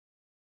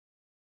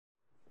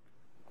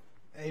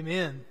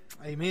Amen.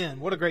 Amen.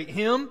 What a great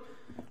hymn.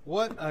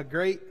 What a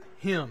great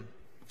hymn.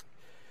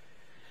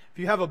 If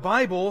you have a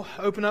Bible,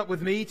 open up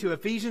with me to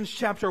Ephesians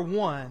chapter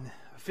 1.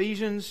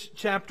 Ephesians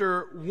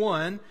chapter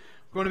 1.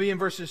 We're going to be in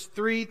verses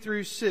 3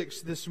 through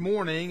 6 this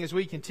morning as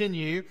we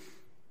continue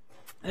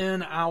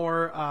in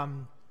our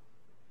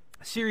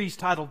series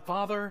titled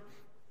Father,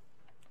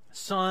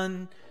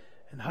 Son,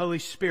 and Holy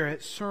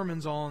Spirit,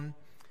 sermons on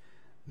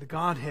the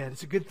Godhead.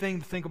 It's a good thing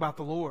to think about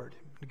the Lord.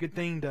 A good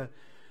thing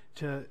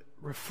to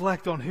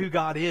reflect on who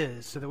God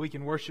is so that we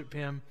can worship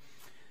Him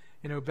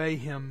and obey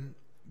Him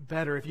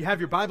better. If you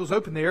have your Bibles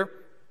open there,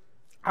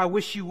 I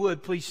wish you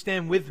would please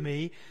stand with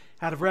me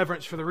out of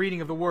reverence for the reading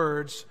of the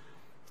words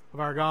of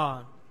our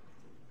God.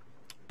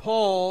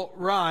 Paul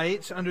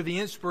writes under the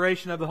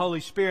inspiration of the Holy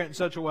Spirit in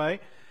such a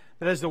way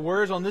that as the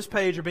words on this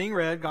page are being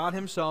read, God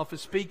Himself is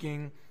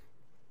speaking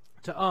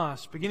to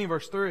us. Beginning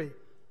verse 3.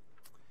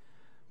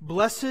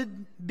 Blessed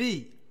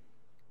be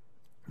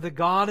the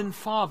God and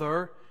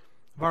Father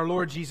of our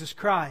Lord Jesus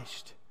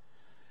Christ,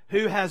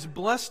 who has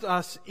blessed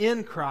us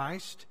in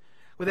Christ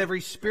with every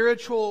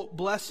spiritual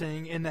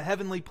blessing in the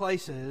heavenly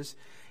places,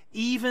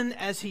 even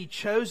as He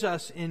chose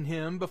us in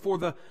Him before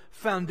the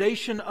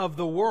foundation of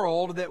the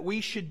world, that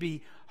we should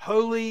be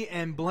holy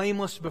and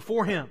blameless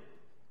before Him.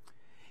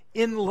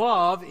 In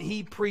love,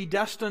 He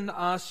predestined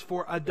us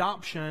for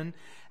adoption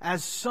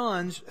as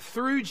sons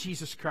through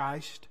Jesus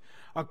Christ,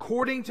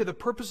 according to the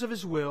purpose of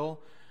His will,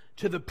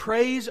 to the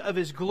praise of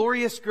His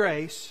glorious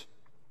grace,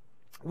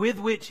 with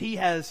which He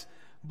has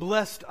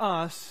blessed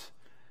us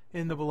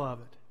in the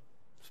Beloved.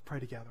 Let's pray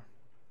together.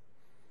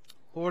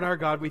 Lord our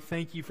God, we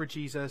thank You for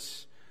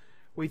Jesus.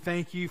 We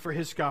thank You for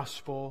His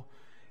gospel.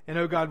 And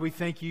oh God, we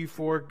thank You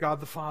for God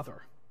the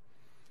Father,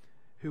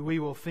 who we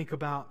will think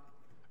about,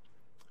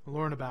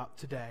 learn about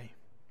today.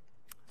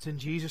 It's in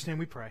Jesus' name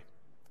we pray.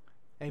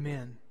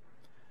 Amen.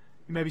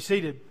 You may be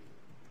seated.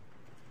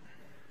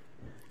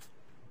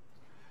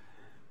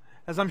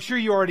 As I'm sure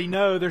you already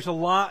know, there's a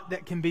lot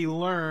that can be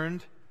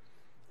learned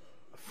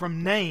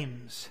from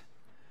names.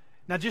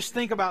 Now just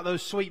think about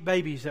those sweet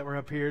babies that were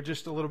up here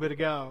just a little bit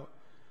ago.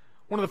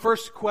 One of the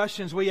first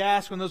questions we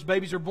ask when those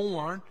babies are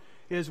born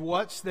is,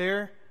 what's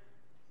their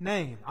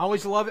name? I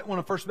always love it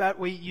when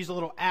we use a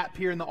little app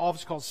here in the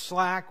office called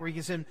Slack, where you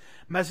can send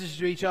messages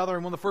to each other.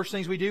 And one of the first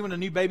things we do when a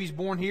new baby's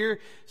born here,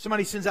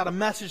 somebody sends out a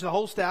message to the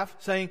whole staff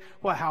saying,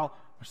 well, how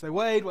much they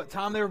weighed, what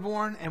time they were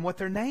born, and what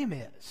their name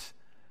is.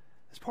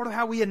 It's part of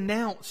how we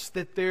announce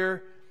that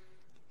they're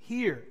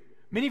here.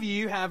 Many of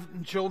you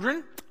have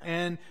children,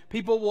 and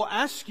people will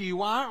ask you,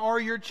 why are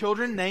your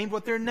children named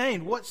what they're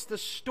named? What's the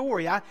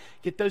story? I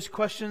get those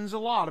questions a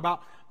lot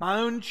about my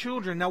own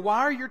children. Now, why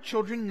are your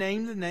children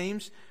named the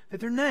names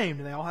that they're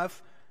named? They all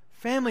have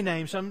family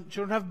names. Some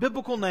children have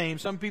biblical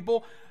names. Some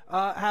people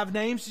have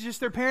names that just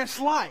their parents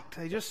liked.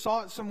 They just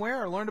saw it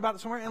somewhere or learned about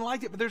it somewhere and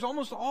liked it. But there's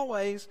almost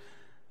always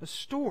a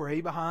story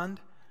behind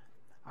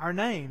our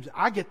names.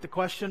 I get the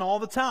question all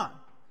the time.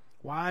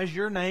 Why is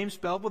your name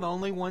spelled with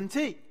only one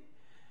T?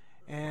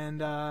 And,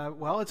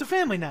 well, it's a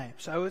family name.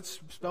 So it's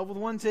spelled with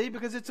one T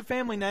because it's a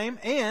family name.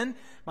 And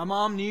my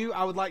mom knew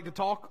I would like to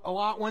talk a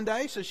lot one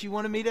day, so she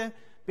wanted me to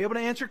be able to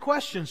answer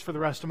questions for the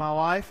rest of my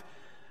life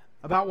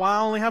about why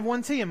I only have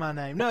one T in my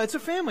name. No, it's a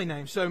family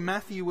name. So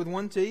Matthew with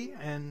one T.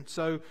 And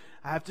so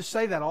I have to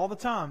say that all the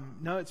time.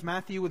 No, it's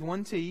Matthew with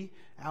one T,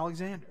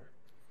 Alexander.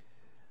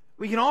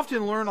 We can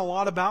often learn a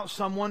lot about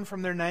someone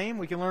from their name.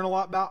 We can learn a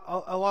lot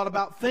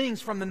about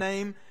things from the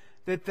name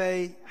that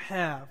they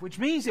have, which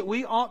means that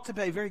we ought to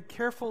pay very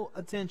careful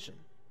attention.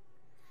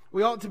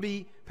 We ought to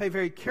pay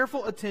very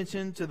careful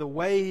attention to the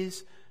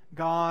ways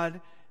God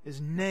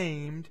is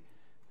named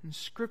in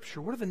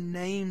Scripture. What are the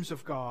names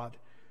of God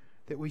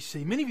that we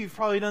see? Many of you have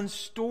probably done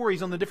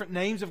stories on the different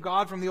names of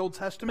God from the Old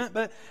Testament,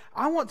 but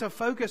I want to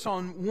focus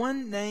on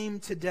one name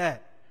today.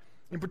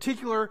 In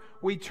particular,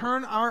 we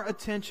turn our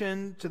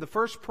attention to the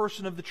first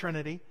person of the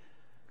Trinity,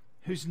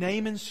 whose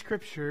name in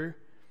Scripture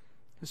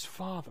is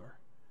Father.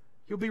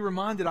 You'll be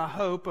reminded, I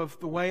hope, of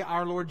the way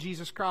our Lord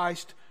Jesus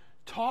Christ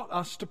taught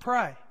us to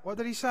pray. What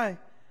did He say?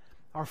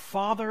 Our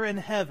Father in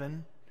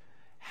heaven,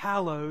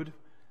 hallowed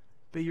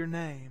be your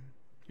name.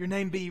 Your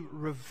name be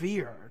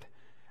revered.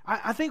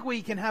 I think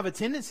we can have a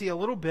tendency a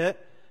little bit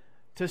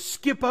to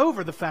skip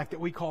over the fact that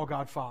we call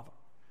God Father.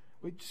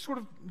 We just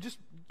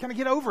kind of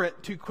get over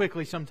it too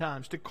quickly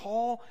sometimes. To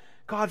call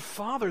God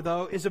Father,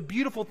 though, is a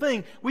beautiful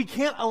thing. We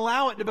can't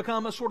allow it to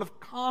become a sort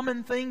of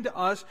common thing to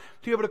us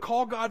to be able to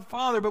call God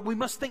Father, but we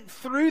must think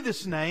through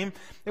this name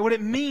and what it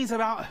means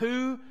about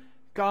who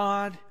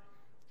God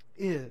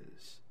is.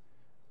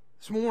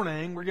 This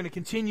morning, we're going to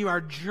continue our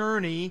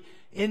journey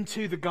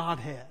into the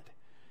Godhead,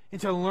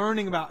 into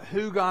learning about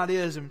who God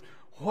is and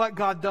what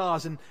God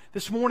does. And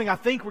this morning, I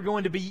think we're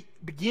going to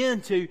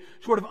begin to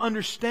sort of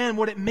understand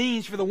what it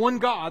means for the one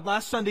God.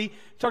 Last Sunday, we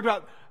talked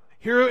about,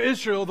 Hear, O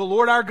Israel, the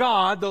Lord our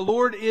God, the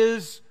Lord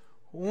is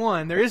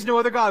one. There is no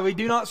other God. We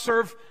do not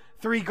serve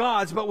three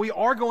gods, but we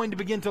are going to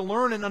begin to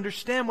learn and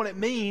understand what it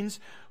means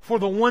for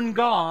the one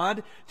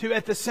God to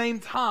at the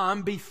same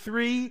time be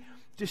three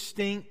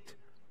distinct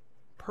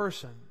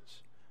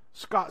persons.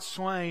 Scott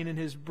Swain, in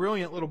his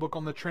brilliant little book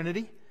on the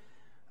Trinity,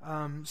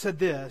 said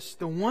this: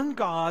 the one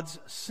God's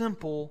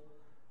simple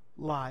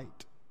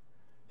light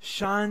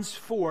shines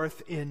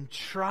forth in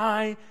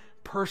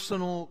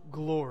tri-personal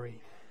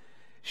glory,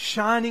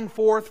 shining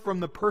forth from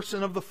the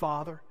person of the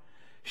Father,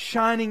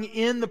 shining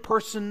in the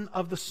person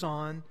of the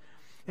Son,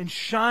 and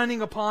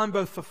shining upon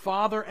both the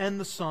Father and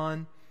the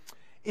Son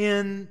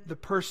in the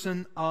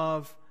person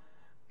of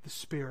the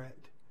Spirit.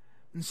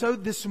 And so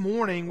this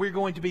morning we're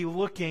going to be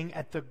looking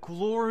at the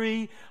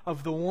glory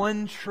of the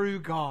one true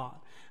God,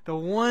 the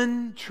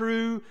one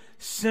true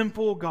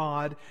simple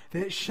God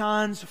that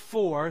shines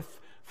forth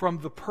from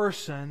the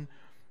person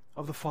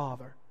of the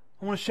Father.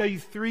 I want to show you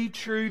 3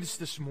 truths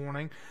this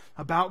morning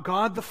about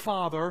God the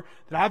Father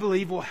that I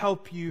believe will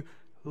help you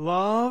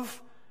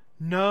love,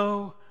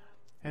 know,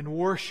 and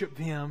worship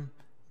Him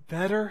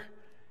better,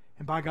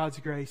 and by God's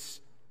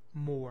grace,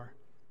 more.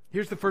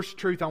 Here's the first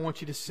truth I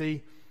want you to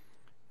see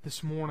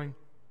this morning.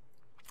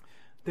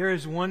 There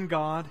is one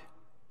God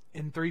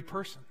in 3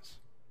 persons.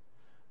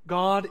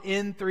 God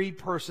in 3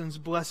 persons,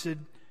 blessed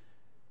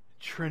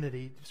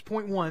Trinity. It's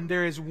point 1.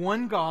 There is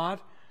one God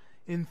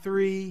in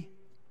 3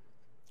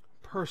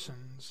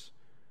 persons.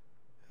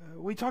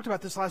 We talked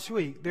about this last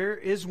week. There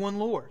is one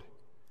Lord.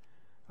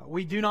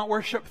 We do not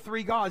worship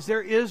 3 gods.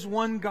 There is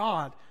one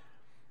God.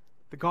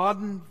 The God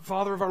and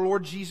Father of our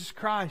Lord Jesus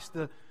Christ,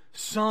 the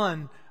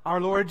Son,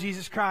 our Lord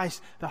Jesus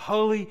Christ, the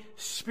Holy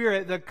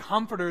Spirit, the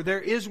Comforter.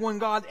 There is one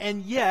God,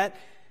 and yet,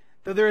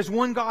 though there is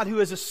one God who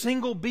is a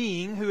single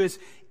being, who is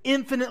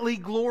infinitely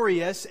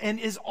glorious, and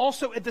is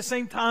also at the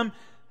same time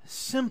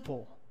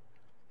simple.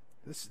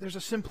 There's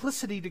a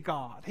simplicity to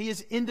God. He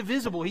is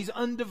indivisible. He's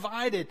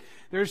undivided.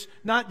 There's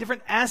not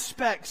different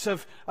aspects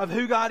of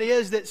who God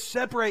is that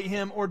separate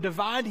Him or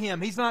divide Him.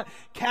 He's not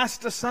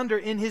cast asunder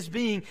in His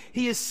being.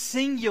 He is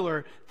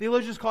singular.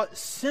 Theologians call it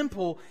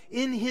simple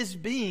in His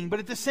being. But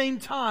at the same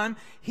time,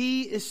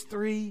 He is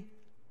 3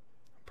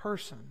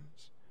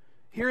 persons.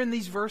 Here in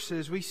these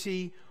verses, we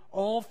see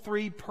all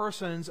 3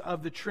 persons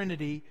of the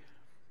Trinity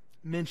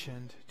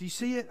mentioned. Do you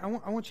see it? I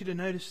want you to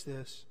notice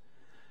this.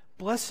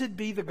 Blessed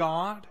be the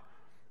God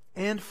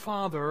and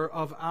Father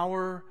of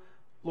our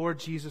Lord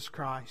Jesus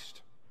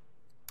Christ,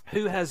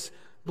 who has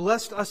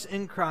blessed us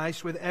in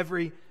Christ with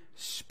every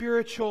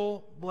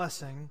spiritual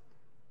blessing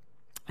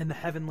in the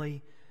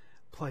heavenly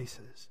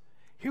places.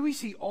 Here we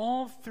see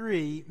all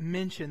 3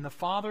 mention, the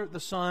Father, the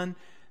Son,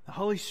 the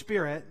Holy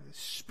Spirit,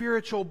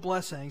 spiritual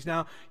blessings.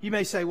 Now, you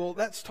may say, well,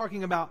 that's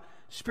talking about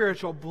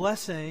spiritual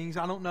blessings.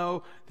 I don't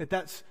know that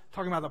that's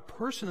talking about the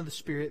person of the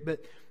Spirit,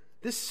 but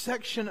this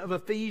section of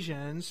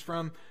Ephesians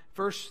from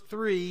verse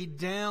 3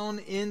 down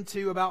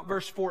into about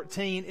verse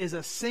 14 is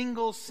a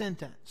single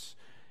sentence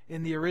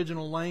in the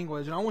original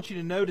language. And I want you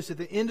to notice at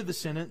the end of the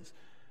sentence,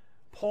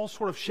 Paul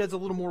sort of sheds a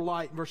little more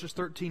light in verses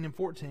 13 and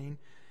 14.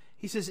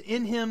 He says,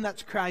 in Him,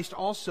 that's Christ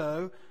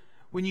also,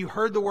 when you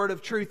heard the word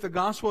of truth, the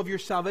gospel of your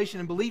salvation,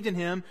 and believed in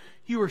Him,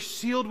 you were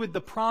sealed with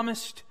the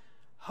promised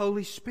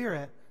Holy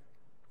Spirit,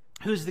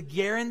 who is the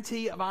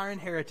guarantee of our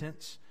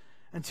inheritance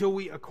until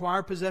we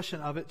acquire possession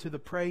of it to the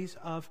praise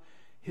of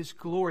His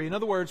glory. In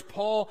other words,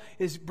 Paul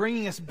is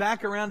bringing us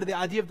back around to the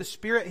idea of the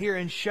Spirit here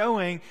and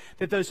showing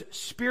that those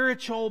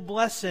spiritual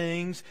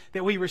blessings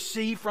that we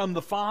receive from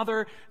the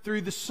Father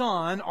through the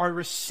Son are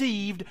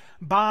received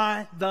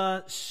by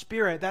the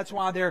Spirit. That's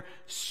why they're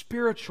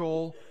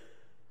spiritual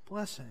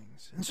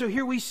blessings. And so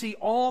here we see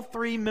all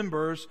 3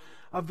 members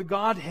of the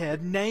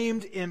Godhead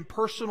named in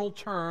personal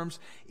terms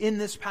in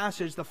this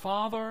passage: the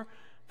Father,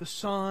 the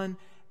Son,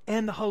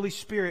 and the Holy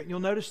Spirit. And you'll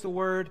notice the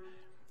word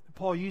that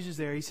Paul uses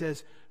there. He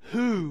says,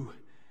 who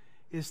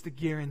is the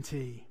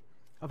guarantee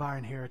of our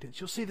inheritance?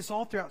 You'll see this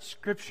all throughout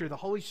Scripture. The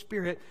Holy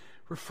Spirit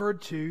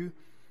referred to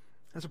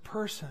as a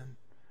person.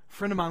 A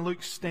friend of mine,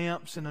 Luke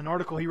Stamps, in an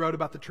article he wrote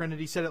about the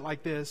Trinity, said it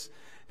like this: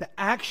 the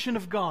action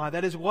of God,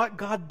 that is what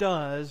God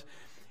does,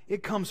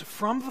 it comes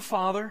from the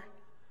Father,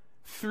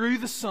 through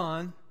the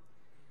Son,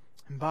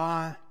 and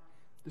by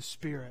the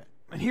Spirit.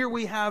 And here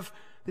we have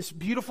this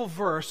beautiful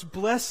verse: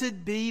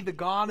 blessed be the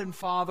God and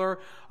Father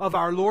of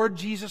our Lord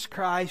Jesus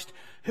Christ,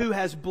 who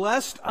has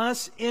blessed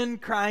us in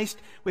Christ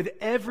with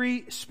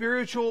every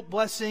spiritual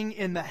blessing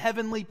in the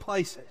heavenly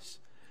places.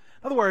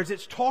 In other words,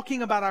 it's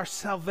talking about our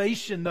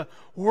salvation, the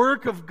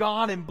work of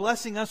God in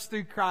blessing us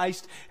through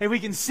Christ. And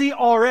we can see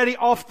already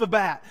off the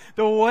bat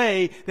the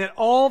way that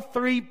all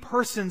 3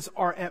 persons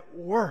are at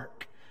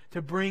work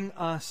to bring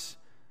us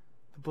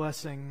the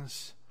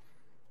blessings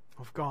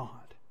of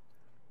God.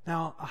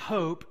 Now, I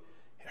hope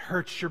it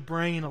hurts your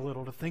brain a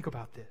little to think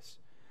about this.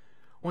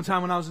 One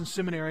time when I was in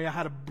seminary, I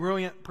had a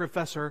brilliant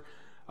professor,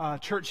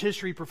 church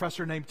history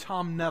professor named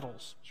Tom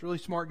Nettles. He's a really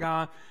smart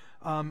guy.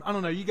 I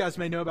don't know, you guys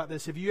may know about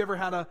this. Have you ever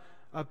had a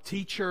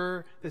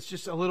teacher that's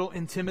just a little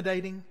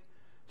intimidating?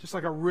 Just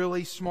like a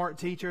really smart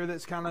teacher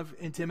that's kind of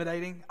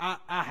intimidating? I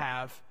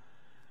have.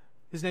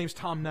 His name's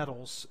Tom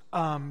Nettles.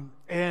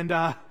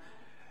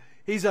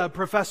 He's a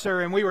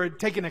professor, and we were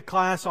taking a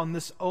class on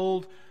this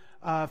old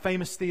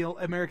famous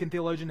American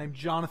theologian named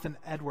Jonathan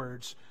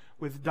Edwards.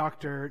 with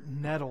Dr.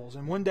 Nettles.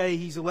 And one day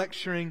he's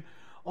lecturing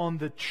on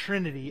the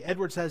Trinity.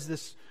 Edwards has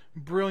this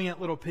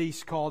brilliant little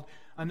piece called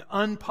An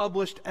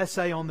Unpublished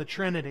Essay on the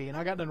Trinity. And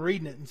I got done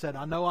reading it and said,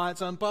 I know why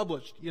it's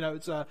unpublished.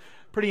 It's a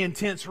pretty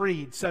intense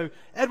read. So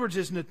Edwards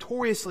is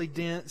notoriously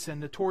dense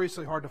and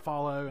notoriously hard to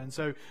follow. And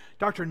so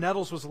Dr.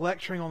 Nettles was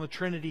lecturing on the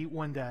Trinity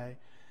one day.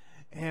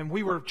 And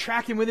we were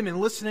tracking with him and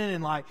listening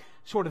and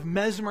sort of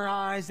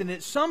mesmerized. And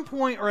at some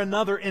point or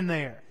another in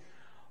there,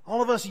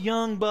 all of us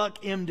young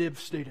buck MDiv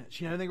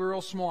students, I think we're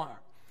real smart.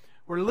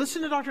 We're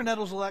listening to Dr.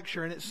 Nettles'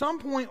 lecture, and at some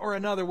point or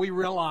another we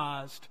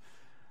realized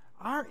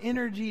our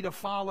energy to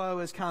follow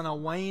is kind of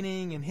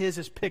waning and his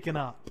is picking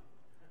up.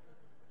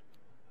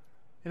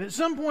 And at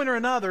some point or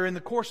another in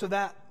the course of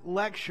that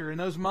lecture, in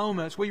those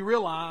moments, we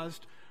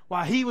realized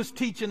while he was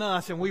teaching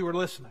us and we were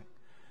listening,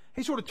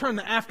 he sort of turned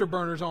the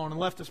afterburners on and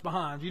left us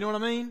behind. You know what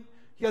I mean?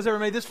 You guys ever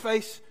made this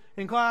face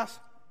in class?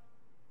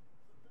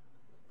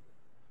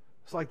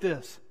 It's like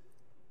this.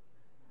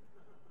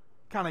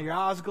 Kind of your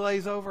eyes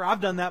glaze over.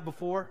 I've done that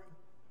before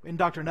in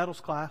Dr. Nettles'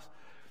 class.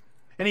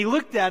 And he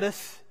looked at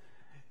us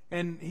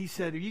and he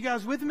said, "Are you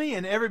guys with me?"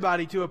 And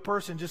everybody to a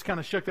person just kind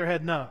of shook their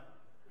head no.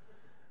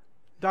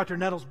 Dr.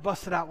 Nettles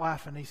busted out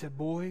laughing. He said,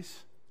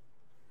 "Boys,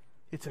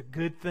 it's a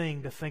good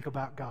thing to think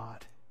about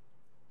God."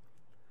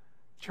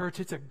 Church,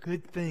 it's a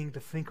good thing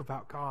to think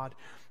about God.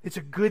 It's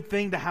a good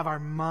thing to have our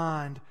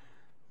mind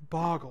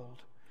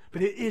boggled.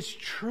 But it is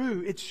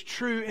true. It's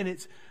true, and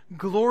it's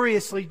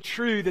gloriously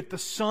true that the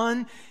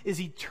Son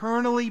is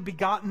eternally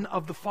begotten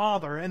of the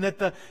Father, and that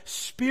the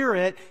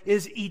Spirit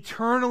is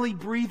eternally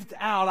breathed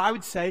out, I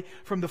would say,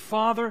 from the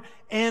Father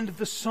and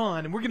the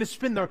Son. And we're going to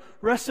spend the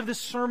rest of this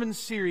sermon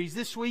series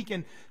this week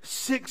and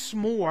 6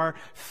 more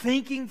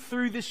thinking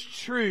through this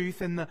truth,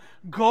 and the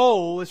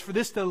goal is for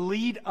this to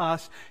lead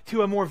us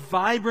to a more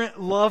vibrant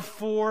love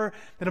for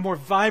and a more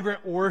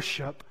vibrant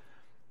worship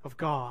of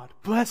God.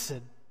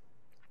 Blessed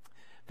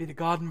be the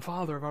God and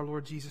Father of our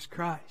Lord Jesus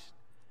Christ.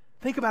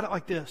 Think about it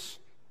like this.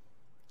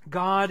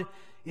 God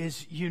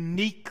is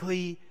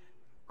uniquely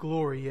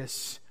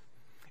glorious.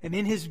 And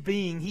in His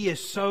being, He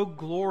is so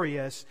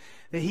glorious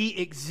that He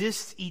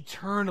exists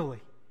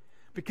eternally.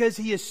 Because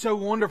He is so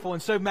wonderful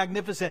and so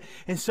magnificent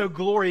and so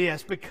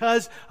glorious,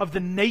 because of the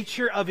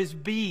nature of His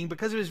being,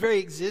 because of His very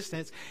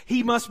existence,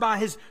 He must by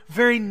His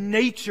very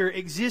nature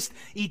exist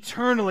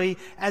eternally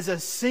as a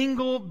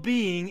single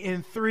being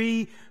in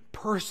 3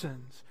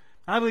 persons.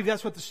 I believe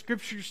that's what the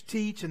Scriptures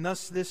teach, and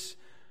thus this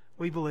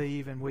we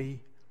believe and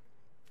we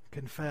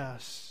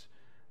confess.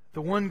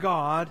 The one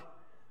God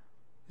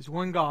is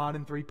one God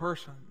in 3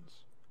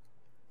 persons.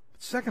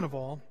 But second of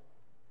all,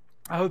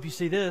 I hope you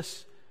see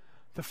this.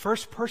 The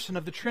first person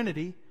of the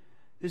Trinity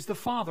is the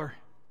Father.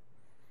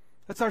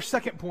 That's our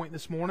second point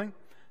this morning.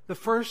 The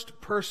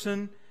first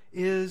person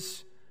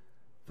is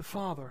the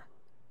Father.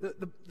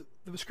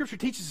 The Scripture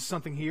teaches us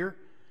something here.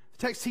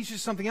 The text teaches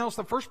us something else.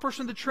 The first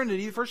person of the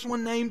Trinity, the first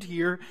one named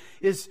here,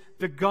 is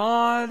the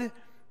God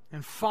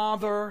and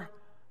Father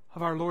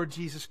of our Lord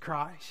Jesus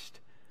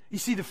Christ. You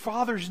see, the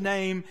Father's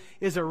name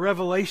is a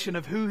revelation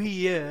of who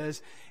He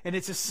is, and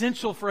it's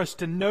essential for us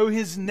to know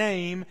His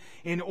name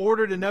in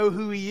order to know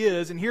who He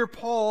is. And here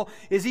Paul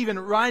is even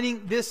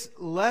writing this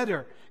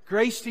letter.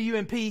 Grace to you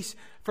and peace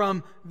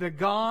from the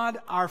God,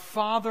 our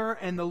Father,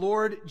 and the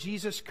Lord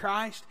Jesus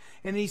Christ.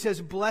 And he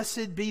says,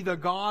 "Blessed be the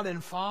God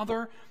and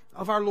Father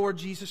of our Lord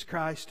Jesus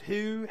Christ,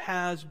 who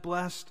has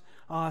blessed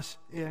us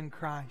in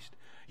Christ."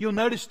 You'll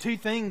notice 2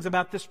 things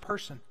about this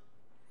person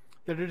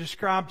that are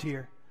described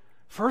here.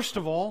 First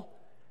of all,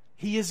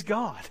 He is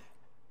God.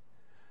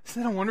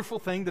 Isn't that a wonderful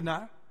thing to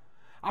know?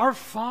 Our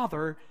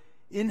Father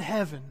in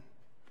heaven,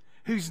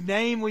 whose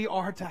name we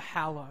are to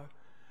hallow.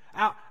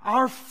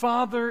 Our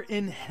Father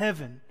in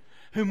heaven,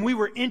 whom we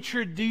were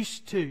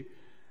introduced to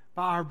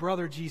by our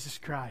brother Jesus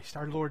Christ,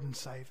 our Lord and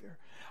Savior.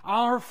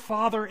 Our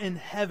Father in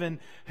heaven,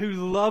 who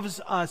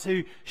loves us,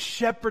 who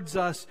shepherds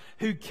us,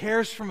 who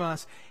cares for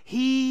us.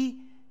 He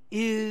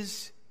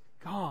is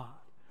God.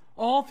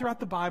 All throughout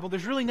the Bible,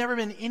 there's really never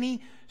been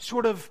any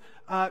sort of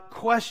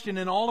question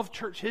in all of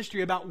church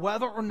history about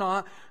whether or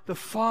not the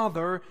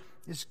Father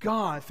is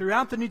God.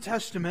 Throughout the New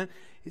Testament,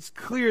 it's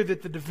clear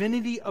that the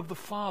divinity of the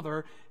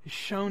Father is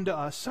shown to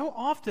us. So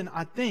often,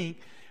 I think,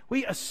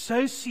 we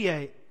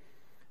associate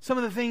some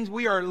of the things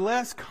we are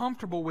less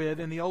comfortable with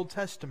in the Old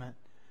Testament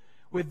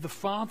with the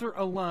Father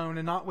alone,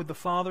 and not with the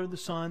Father, the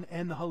Son,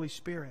 and the Holy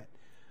Spirit.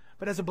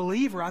 But as a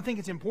believer, I think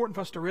it's important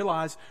for us to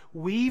realize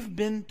we've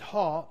been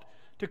taught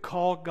to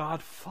call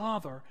God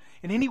Father.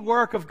 And any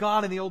work of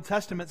God in the Old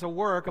Testament is a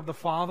work of the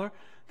Father,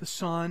 the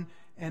Son,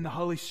 and the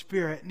Holy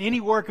Spirit. And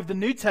any work of the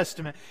New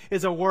Testament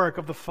is a work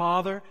of the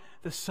Father,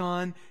 the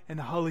Son, and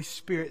the Holy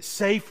Spirit,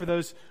 save for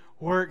those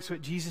works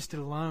what Jesus did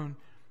alone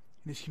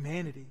in His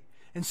humanity.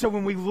 And so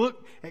when we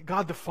look at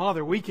God the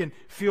Father, we can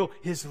feel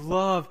His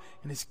love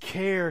and His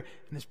care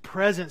and His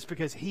presence,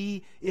 because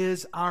He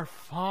is our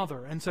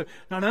Father. And so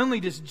not only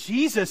does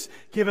Jesus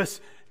give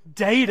us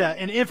data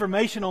and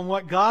information on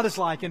what God is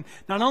like. And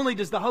not only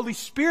does the Holy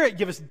Spirit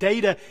give us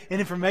data and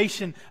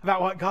information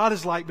about what God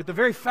is like, but the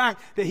very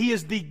fact that He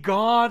is the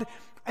God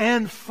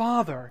and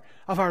Father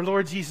of our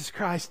Lord Jesus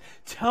Christ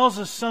tells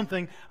us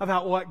something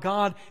about what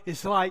God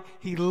is like.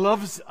 He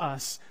loves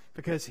us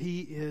because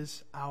He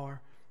is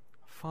our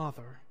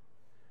Father.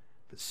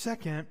 But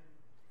second,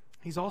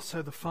 He's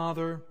also the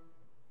Father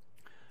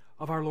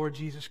of our Lord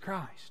Jesus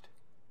Christ.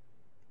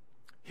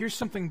 Here's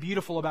something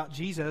beautiful about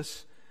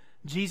Jesus.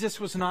 Jesus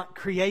was not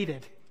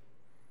created.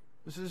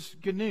 This is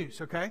good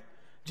news, okay?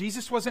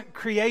 Jesus wasn't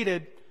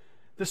created.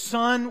 The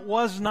Son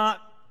was not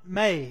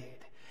made.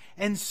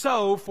 And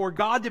so, for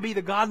God to be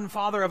the God and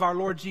Father of our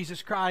Lord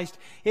Jesus Christ,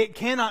 it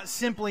cannot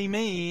simply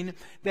mean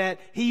that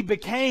He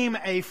became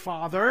a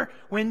Father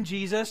when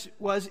Jesus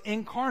was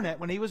incarnate,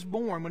 when He was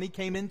born, when He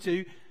came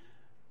into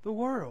the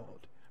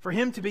world. For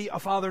Him to be a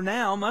Father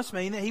now must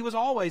mean that He was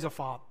always a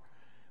Father.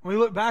 When we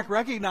look back,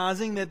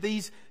 recognizing that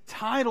these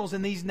titles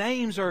and these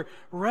names are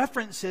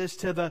references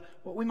to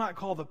what we might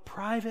call the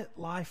private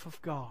life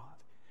of God,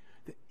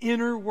 the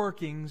inner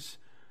workings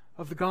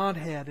of the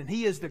Godhead. And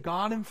He is the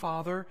God and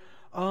Father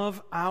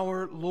of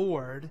our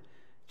Lord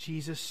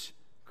Jesus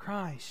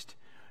Christ.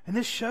 And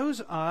this shows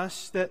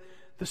us that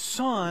the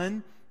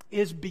Son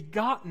is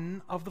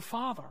begotten of the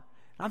Father.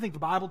 And I think the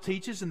Bible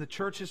teaches, and the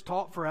church has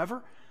taught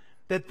forever,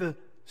 that the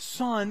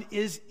Son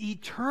is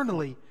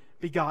eternally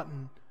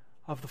begotten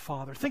of the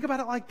Father. Think about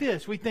it like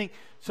this. We think,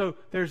 so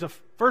there's a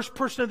first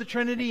person of the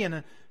Trinity and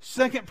a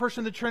second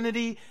person of the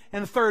Trinity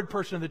and a third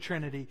person of the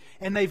Trinity.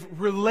 And they've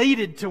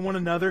related to one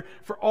another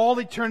for all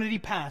eternity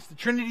past. The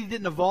Trinity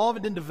didn't evolve,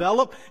 it didn't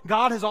develop.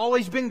 God has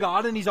always been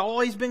God, and He's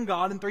always been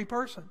God in three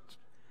persons.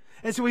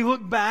 And so we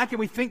look back and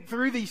we think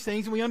through these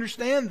things, and we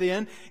understand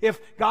then, if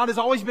God has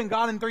always been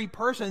God in three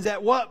persons,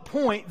 at what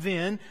point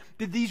then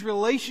did these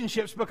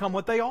relationships become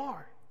what they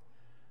are?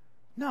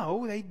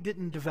 No, they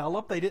didn't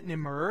develop, they didn't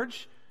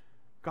emerge.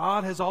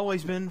 God has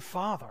always been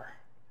Father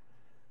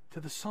to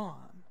the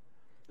Son.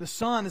 The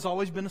Son has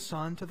always been a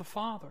Son to the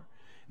Father.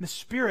 And the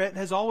Spirit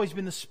has always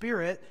been the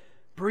Spirit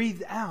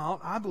breathed out,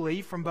 I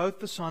believe, from both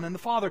the Son and the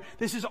Father.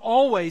 This is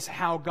always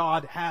how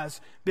God has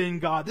been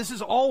God. This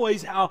is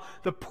always how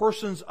the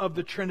persons of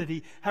the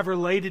Trinity have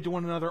related to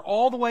one another.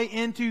 All the way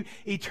into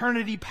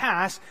eternity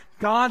past,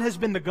 God has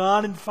been the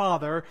God and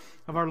Father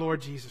of our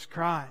Lord Jesus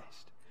Christ.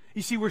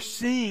 You see, we're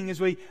seeing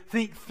as we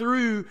think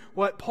through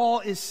what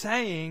Paul is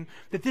saying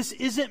that this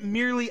isn't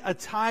merely a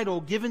title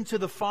given to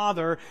the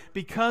Father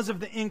because of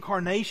the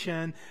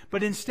incarnation,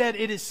 but instead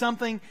it is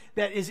something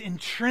that is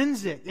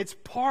intrinsic. It's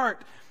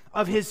part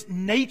of His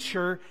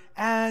nature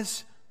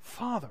as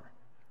Father.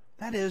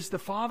 That is, the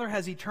Father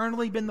has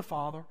eternally been the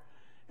Father,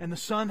 and the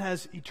Son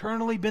has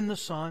eternally been the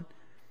Son.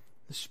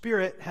 The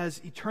Spirit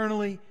has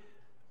eternally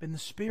been the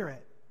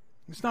Spirit.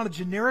 It's not a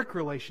generic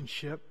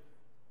relationship,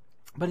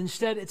 but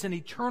instead it's an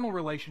eternal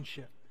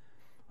relationship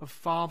of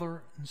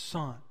Father and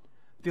Son.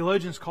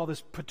 Theologians call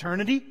this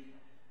paternity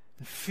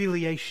and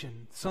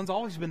filiation. The Son's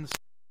always been the Son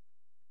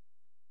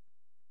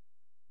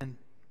and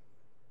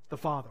the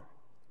Father.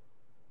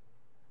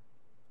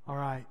 All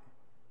right.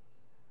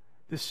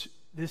 This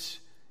is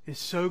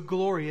so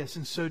glorious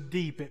and so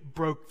deep it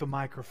broke the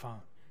microphone.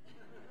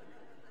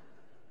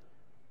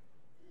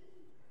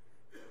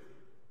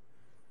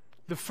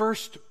 The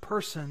first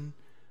person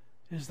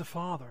is the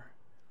Father.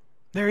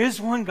 There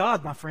is one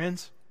God, my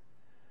friends.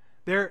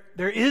 There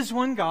is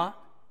one God.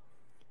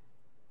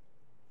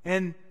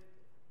 And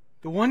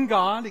the one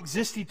God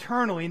exists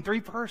eternally in three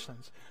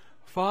persons: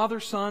 Father,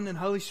 Son, and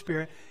Holy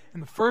Spirit.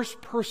 And the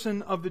first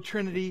person of the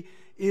Trinity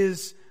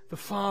is the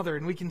Father.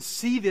 And we can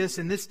see this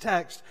in this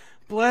text.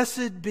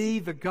 Blessed be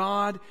the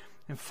God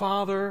and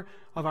Father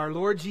of our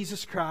Lord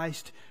Jesus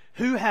Christ,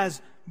 who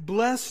has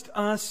blessed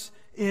us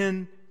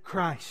in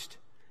Christ.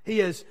 He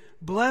has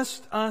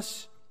blessed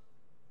us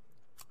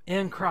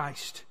in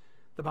Christ,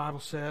 the Bible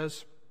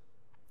says,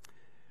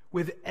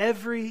 with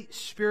every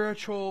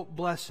spiritual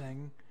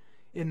blessing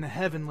in the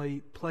heavenly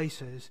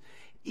places,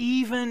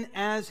 even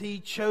as He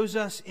chose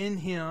us in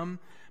Him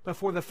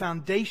before the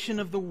foundation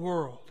of the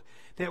world,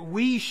 that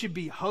we should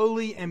be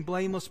holy and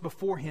blameless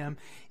before Him.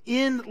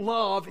 In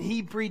love,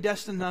 He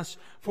predestined us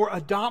for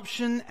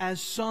adoption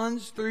as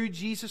sons through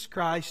Jesus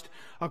Christ,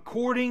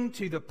 according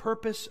to the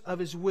purpose of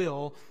His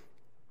will,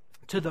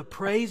 to the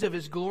praise of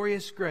His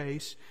glorious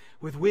grace,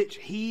 with which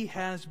He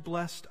has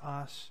blessed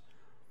us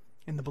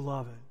in the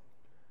Beloved.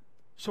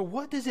 So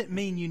what does it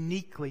mean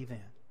uniquely then?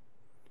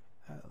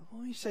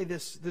 Let me say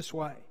this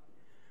way.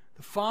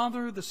 The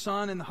Father, the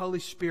Son, and the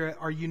Holy Spirit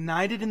are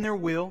united in their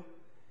will,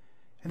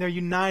 and they're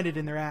united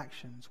in their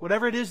actions.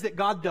 Whatever it is that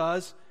God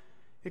does,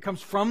 it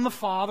comes from the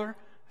Father,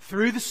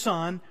 through the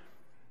Son,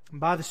 and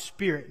by the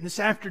Spirit. And this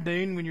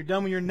afternoon, when you're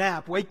done with your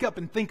nap, wake up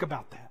and think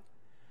about that.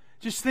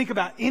 Just think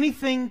about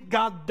anything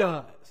God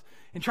does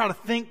and try to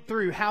think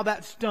through how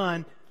that's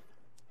done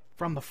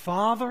from the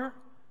Father,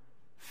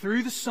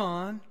 through the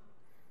Son,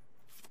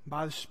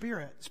 by the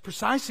Spirit. It's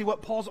precisely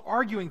what Paul's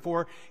arguing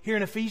for here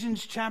in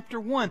Ephesians chapter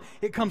 1.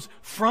 It comes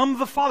from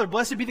the Father.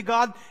 Blessed be the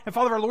God and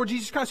Father of our Lord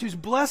Jesus Christ, who's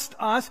blessed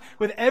us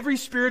with every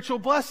spiritual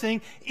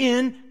blessing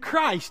in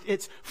Christ.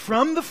 It's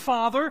from the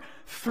Father,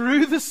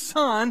 through the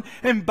Son,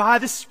 and by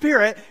the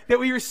Spirit that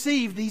we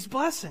receive these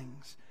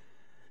blessings.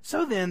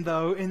 So then,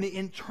 though, in the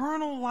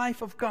internal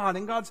life of God,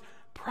 in God's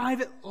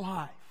private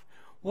life,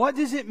 what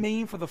does it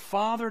mean for the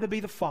Father to be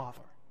the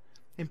Father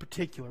in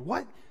particular?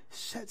 What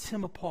sets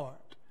Him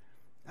apart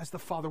as the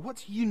Father?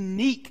 What's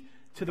unique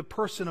to the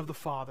person of the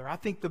Father? I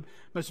think the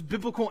most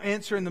biblical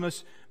answer and the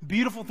most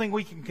beautiful thing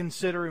we can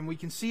consider, and we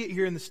can see it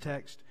here in this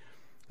text,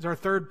 is our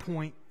third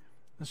point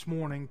this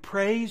morning.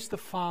 Praise the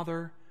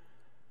Father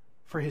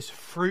for His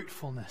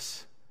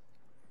fruitfulness.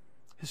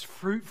 His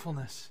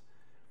fruitfulness.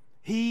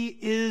 He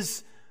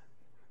is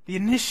the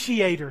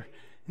initiator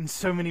in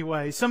so many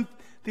ways. Some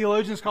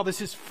theologians call this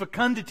His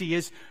fecundity,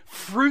 His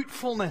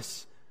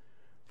fruitfulness.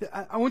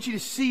 I want you to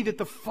see that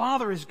the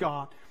Father is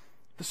God,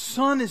 the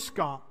Son is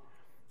God,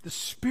 the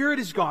Spirit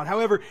is God.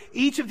 However,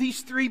 each of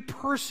these three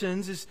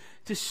persons is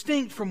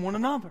distinct from one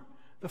another.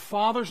 The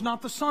Father's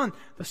not the Son.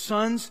 The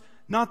Son's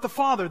not the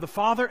Father. The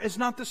Father is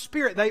not the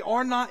Spirit. They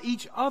are not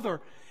each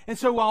other. And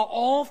so while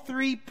all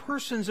three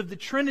persons of the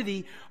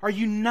Trinity are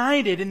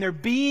united in their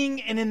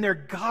being and in their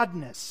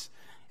godness,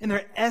 in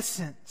their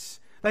essence,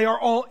 they are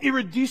all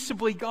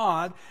irreducibly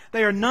God,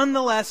 they are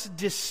nonetheless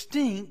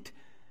distinct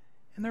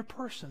in their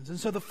persons. And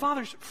so the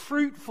Father's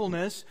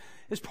fruitfulness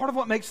is part of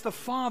what makes the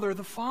Father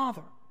the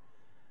Father.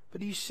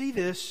 But do you see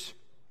this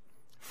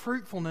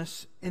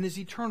fruitfulness in His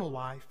eternal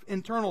life,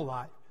 internal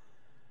life?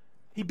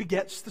 He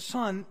begets the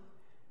Son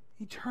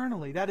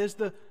eternally. That is,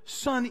 the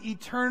Son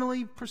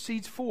eternally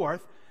proceeds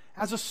forth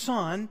as a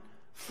Son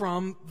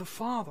from the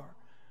Father.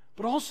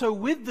 But also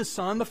with the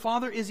Son, the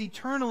Father is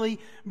eternally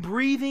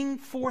breathing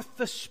forth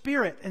the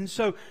Spirit. And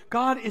so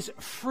God is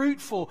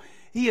fruitful.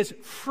 He is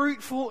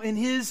fruitful in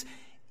His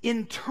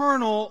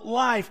internal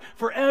life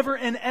forever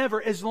and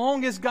ever, as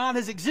long as God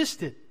has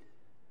existed.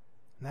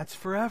 And that's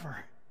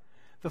forever.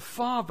 The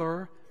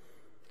Father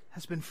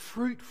has been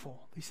fruitful.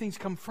 These things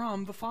come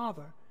from the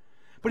Father.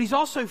 But He's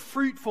also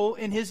fruitful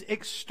in His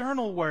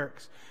external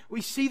works.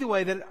 We see the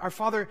way that our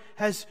Father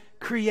has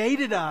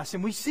created us,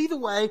 and we see the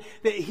way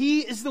that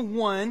He is the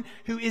one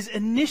who is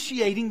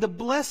initiating the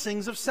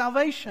blessings of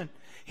salvation.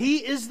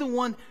 He is the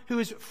one who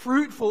is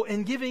fruitful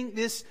in giving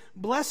this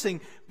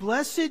blessing.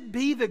 Blessed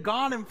be the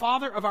God and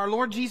Father of our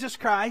Lord Jesus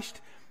Christ,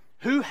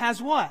 who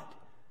has what?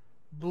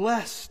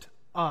 Blessed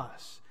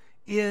us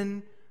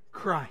in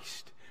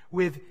Christ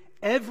with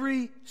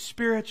every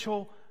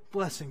spiritual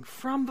blessing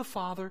from the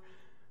Father,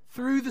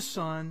 through the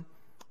Son,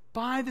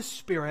 by the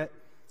Spirit,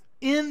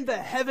 in the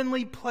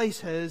heavenly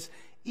places,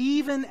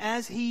 even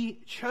as He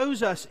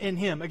chose us in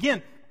Him.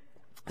 Again,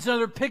 it's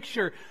another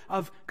picture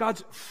of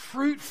God's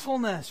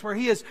fruitfulness, where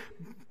He is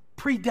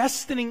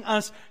predestining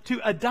us to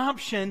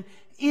adoption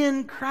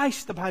in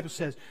Christ, the Bible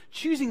says.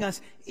 Choosing us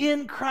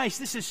in Christ.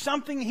 This is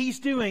something He's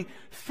doing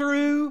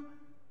through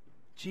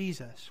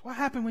Jesus. What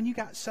happened when you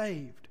got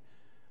saved?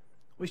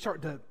 We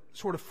start to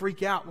sort of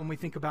freak out when we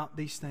think about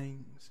these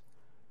things.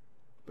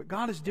 But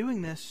God is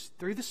doing this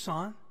through the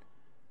Son.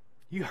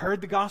 You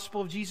heard the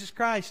gospel of Jesus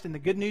Christ and the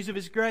good news of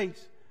His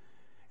grace.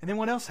 And then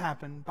what else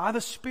happened? By the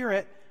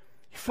Spirit,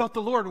 you felt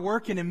the Lord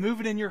working and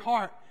moving in your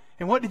heart.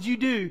 And what did you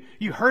do?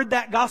 You heard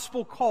that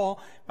gospel call.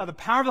 By the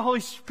power of the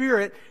Holy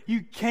Spirit,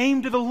 you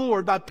came to the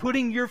Lord by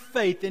putting your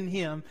faith in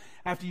Him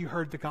after you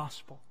heard the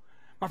gospel.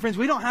 My friends,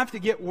 we don't have to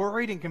get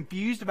worried and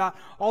confused about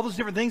all those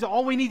different things.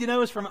 All we need to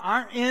know is from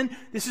our end,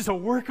 this is a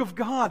work of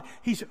God.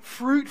 He's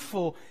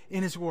fruitful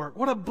in His work.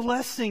 What a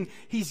blessing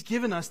He's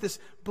given us, this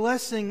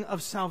blessing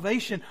of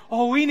salvation.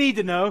 All we need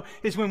to know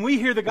is when we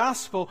hear the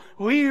gospel,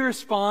 we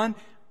respond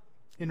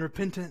in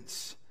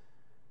repentance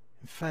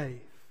and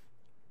faith.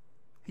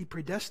 He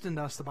predestined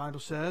us, the Bible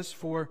says,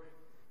 for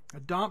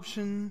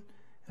adoption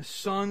as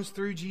sons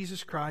through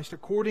Jesus Christ,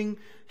 according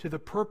to the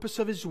purpose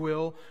of His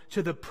will,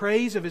 to the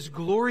praise of His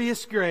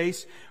glorious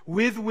grace,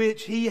 with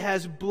which He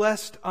has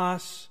blessed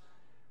us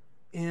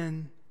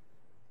in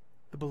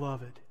the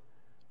Beloved.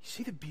 You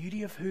see the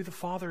beauty of who the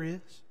Father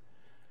is?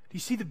 Do you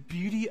see the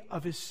beauty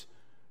of His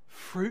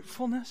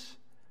fruitfulness?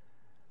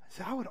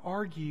 So I would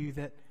argue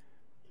that,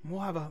 and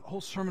we'll have a whole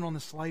sermon on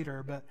this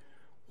later, but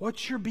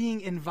what you're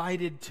being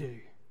invited to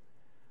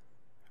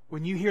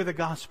when you hear the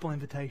gospel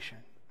invitation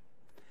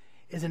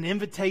is an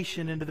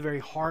invitation into the very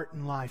heart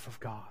and life of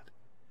God.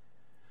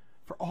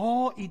 For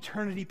all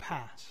eternity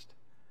past,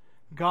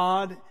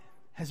 God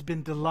has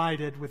been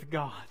delighted with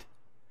God.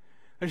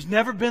 There's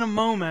never been a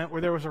moment where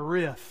there was a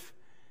rift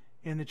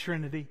in the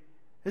Trinity.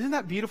 Isn't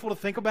that beautiful to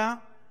think about?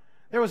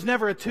 There was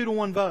never a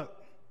 2-to-1 vote.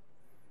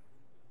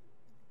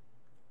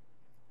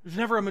 There's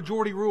never a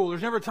majority rule.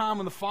 There's never a time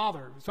when the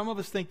Father, some of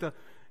us think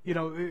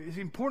it's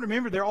important to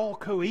remember they're all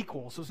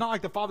co-equal. So it's not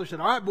like the Father said,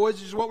 all right, boys,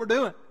 this is what we're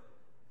doing.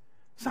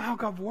 It's not how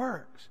God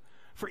works.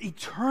 For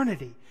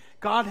eternity,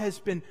 God has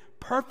been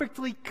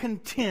perfectly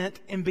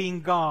content in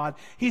being God.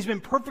 He's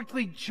been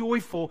perfectly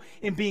joyful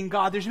in being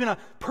God. There's been a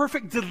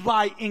perfect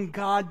delight in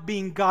God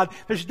being God.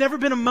 There's never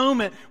been a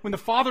moment when the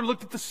Father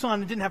looked at the Son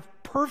and didn't have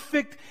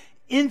perfect,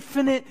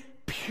 infinite,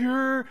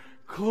 pure,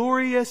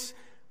 glorious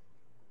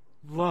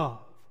love.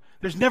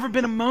 There's never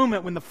been a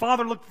moment when the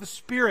Father looked at the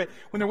Spirit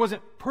when there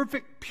wasn't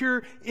perfect,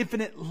 pure,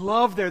 infinite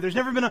love there. There's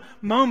never been a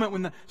moment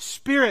when the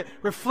Spirit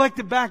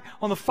reflected back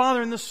on the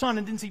Father and the Son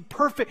and didn't see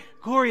perfect,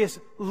 glorious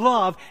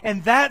love.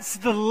 And that's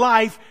the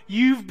life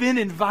you've been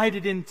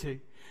invited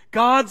into.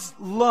 God's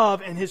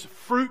love and His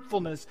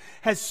fruitfulness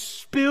has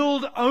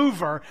spilled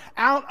over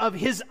out of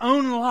His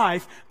own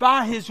life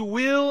by His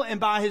will and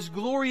by His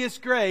glorious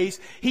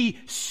grace. He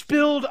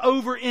spilled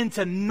over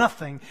into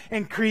nothing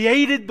and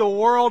created the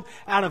world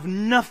out of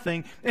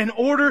nothing in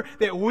order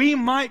that we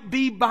might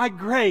be by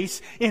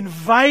grace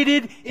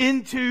invited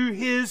into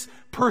His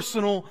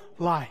personal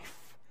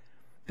life.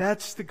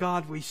 That's the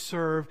God we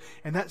serve,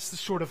 and that's the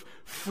sort of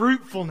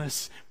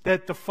fruitfulness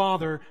that the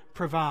Father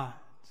provides.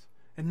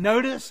 And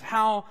notice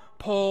how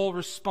Paul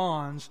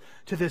responds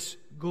to this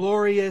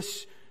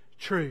glorious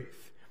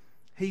truth.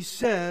 He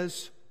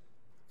says,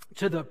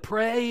 to the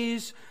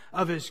praise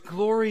of His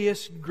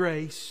glorious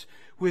grace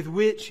with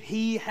which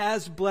He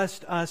has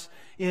blessed us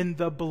in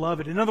the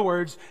Beloved. In other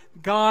words,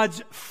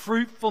 God's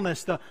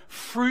fruitfulness, the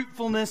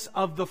fruitfulness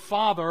of the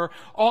Father,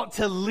 ought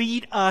to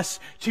lead us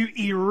to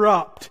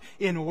erupt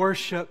in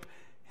worship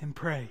and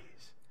praise.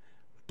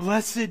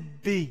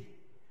 Blessed be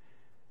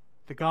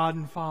the God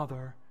and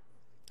Father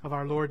of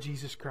our Lord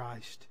Jesus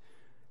Christ,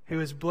 who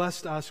has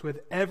blessed us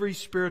with every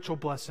spiritual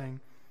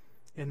blessing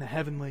in the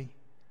heavenly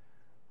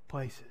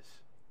places.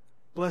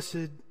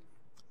 Blessed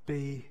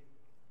be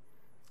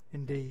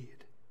indeed.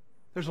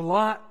 There's a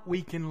lot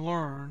we can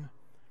learn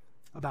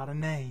about a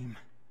name.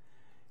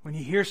 When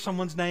you hear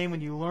someone's name, when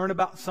you learn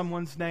about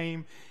someone's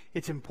name,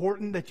 it's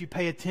important that you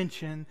pay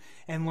attention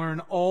and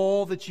learn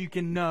all that you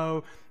can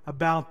know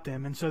about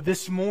them. And so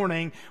this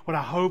morning, what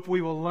I hope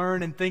we will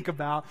learn and think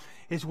about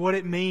is what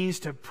it means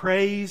to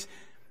praise,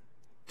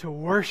 to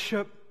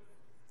worship,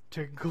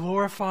 to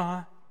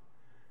glorify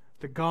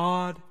the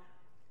God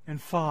and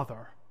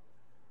Father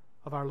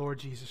of our Lord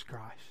Jesus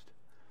Christ.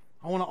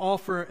 I want to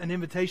offer an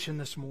invitation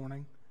this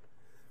morning.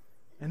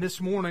 And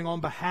this morning, on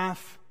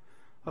behalf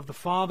of the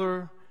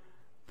Father,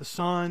 the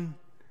Son,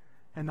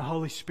 and the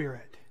Holy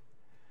Spirit,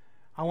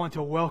 I want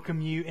to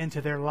welcome you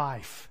into their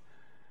life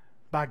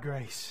by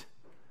grace.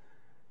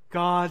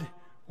 God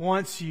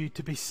wants you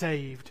to be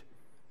saved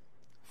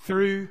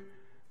through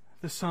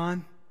the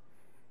Son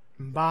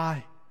and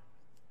by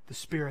the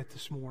Spirit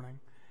this morning.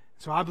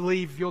 So I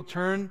believe if you'll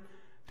turn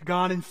to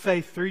God in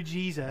faith through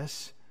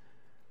Jesus,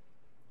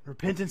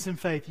 repentance and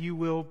faith, you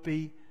will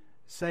be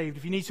saved.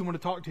 If you need someone to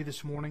talk to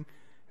this morning,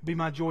 it'd be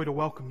my joy to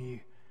welcome you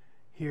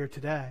here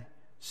today.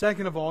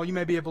 Second of all, you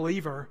may be a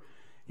believer.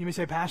 You may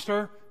say,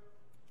 Pastor,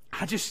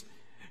 I just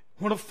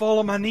want to fall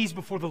on my knees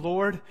before the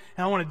Lord,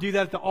 and I want to do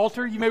that at the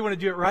altar. You may want to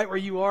do it right where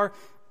you are.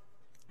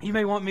 You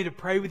may want me to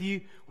pray with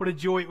you. What a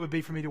joy it would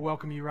be for me to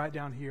welcome you right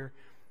down here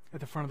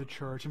at the front of the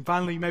church. And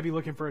finally, you may be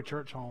looking for a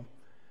church home.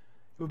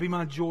 It would be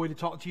my joy to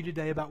talk to you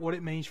today about what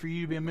it means for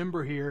you to be a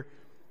member here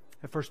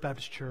at First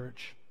Baptist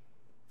Church.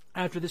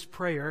 After this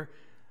prayer,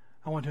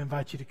 I want to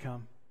invite you to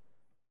come.